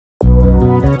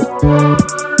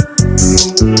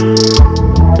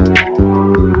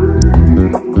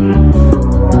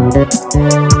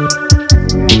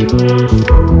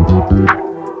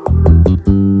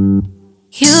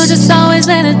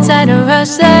tight to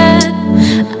rush that.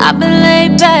 I've been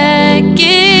laid back,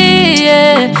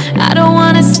 yeah. I don't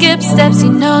wanna skip steps,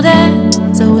 you know that.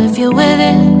 So if you're with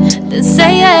it, then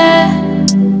say yeah.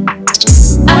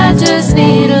 I just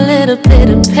need a little bit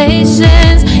of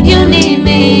patience. You need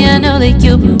me, I know that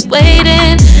you've been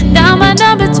waiting. Down my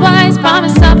number twice,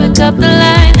 promise I'll pick up the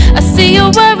line. I see you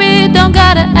worried, don't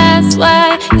gotta ask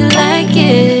why. You like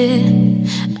it,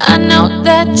 I know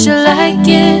that you like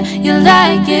it. You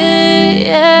like it,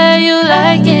 yeah, you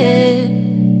like it.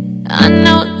 I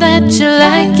know that you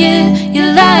like it, you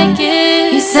like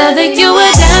it. You said that you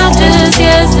were down just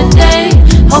yesterday,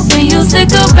 hoping you'll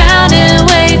stick around and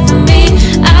wait for me.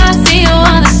 I see you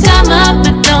wanna come up,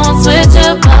 but don't switch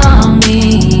up on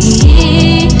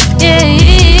me. Yeah,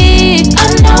 I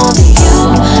know that you,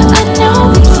 I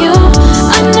know that you,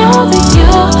 I know that you,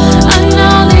 I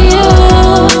know that you.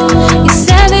 You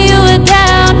said that you were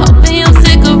down, hoping you'll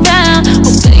stick around,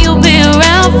 hoping you'll be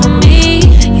around for me.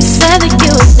 You said that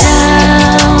you were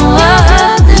down,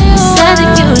 you said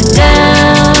that you were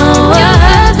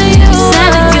down, you said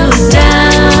that you were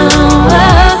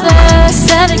down, you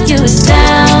said that you were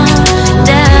down,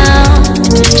 down.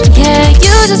 Yeah,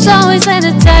 you just always been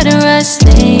the type to rush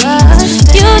things.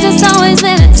 You just always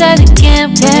been the type that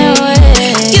can't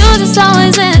wait. You just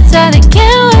always been the type that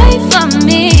can't wait for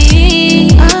me.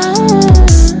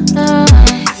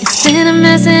 It's been a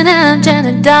mess and I'm trying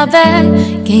to dial back.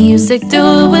 Can you stick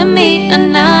through it with me or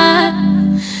not?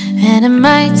 And it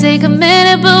might take a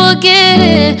minute, but we'll get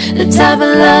it. The type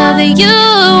of love that you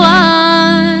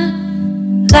want,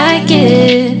 like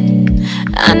it.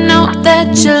 I know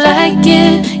that you like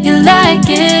it, you like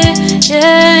it,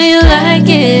 yeah, you like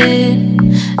it.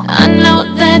 I know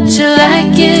that you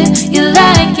like it, you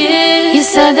like it. You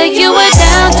said that you were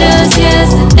down just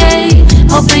yesterday,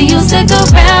 hoping you'll stick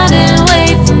around and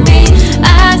wait for me.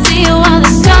 I see you wanna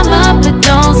come up, but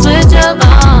don't switch up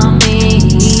on me.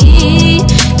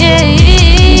 Yeah,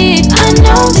 I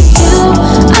know that you,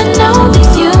 I know that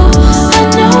you, I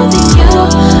know that you,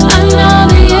 I know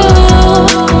that you.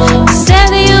 You said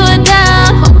that you were down,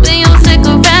 hoping you'll stick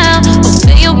around,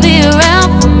 hoping you'll be around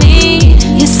for me.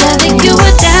 You said that you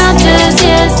were down just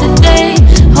yesterday,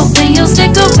 hoping you'll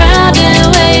stick around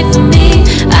and wait for me.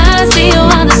 I see you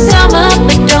wanna come up,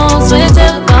 but don't switch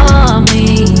up on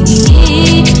me.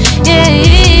 Yeah,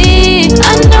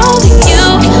 I know that you,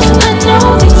 I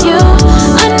know that you,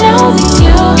 I know that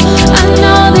you, I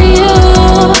know that you.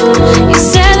 You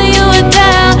said that you were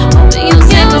down, hoping you'll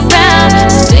stick around,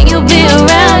 hoping you'll be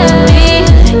around with me.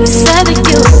 You said that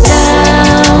you were down,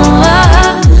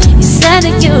 you said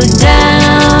that you were down,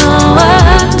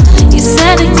 you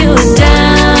said that you were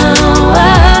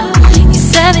down, you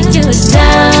said that you were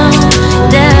down,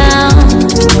 down.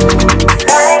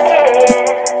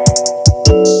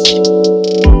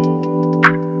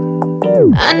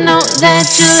 I know that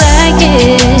you like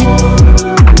it.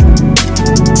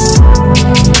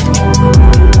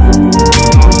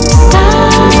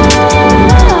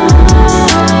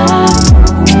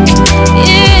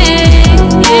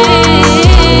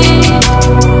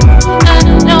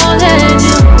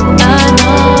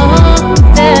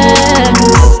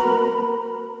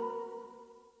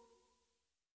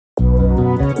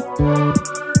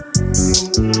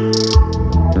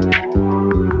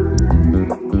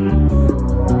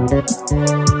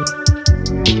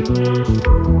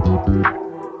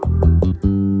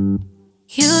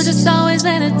 You just always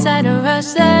been the type to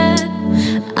rush that.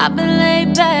 I've been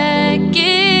laid back,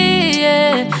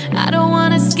 yeah. I don't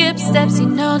wanna skip steps, you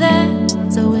know that.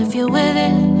 So if you're with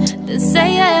it, then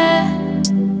say yeah.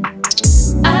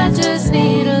 I just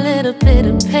need a little bit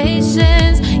of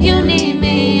patience. You need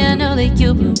me, I know that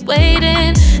you've been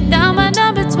waiting. Down my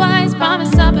number twice,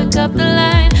 promise I'll pick up the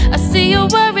line. I see you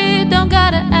worried, don't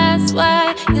gotta ask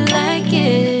why. You like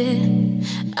it,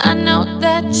 I know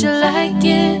that you like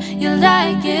it, you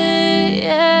like it,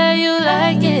 yeah, you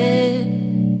like it.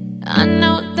 I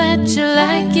know that you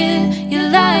like it, you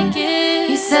like it.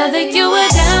 You said that you were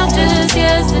down just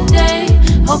yesterday,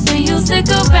 hoping you'll stick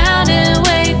around and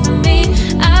wait for me.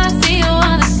 I see you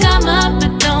wanna come up,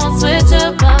 but don't switch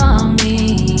up on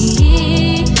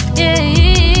me. Yeah,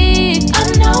 I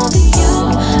know that you,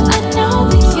 I know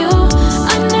that you,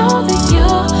 I know that you,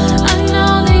 I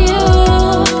know that you.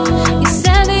 You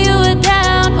said that you were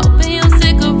down, hoping you'll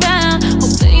stick around,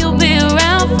 hoping you'll be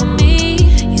around for me.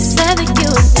 You said that you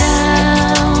were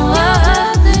down,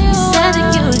 you said that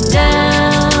you were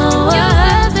down,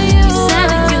 you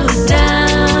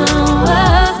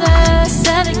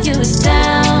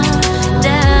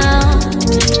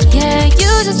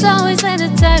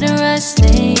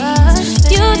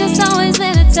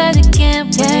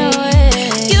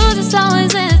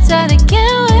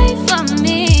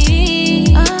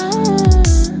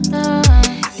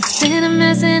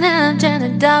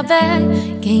out back.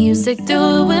 Can you stick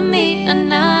through it with me or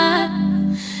not?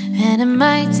 And it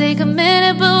might take a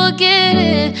minute, but we'll get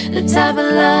it. The type of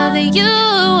love that you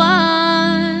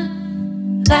want.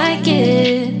 Like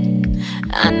it,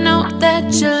 I know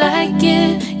that you like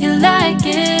it. You like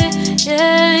it,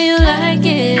 yeah, you like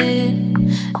it.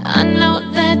 I know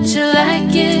that you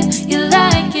like it, you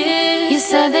like it. You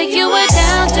said that you were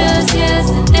down just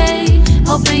yesterday,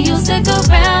 hoping you'll stick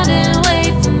around and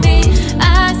wait for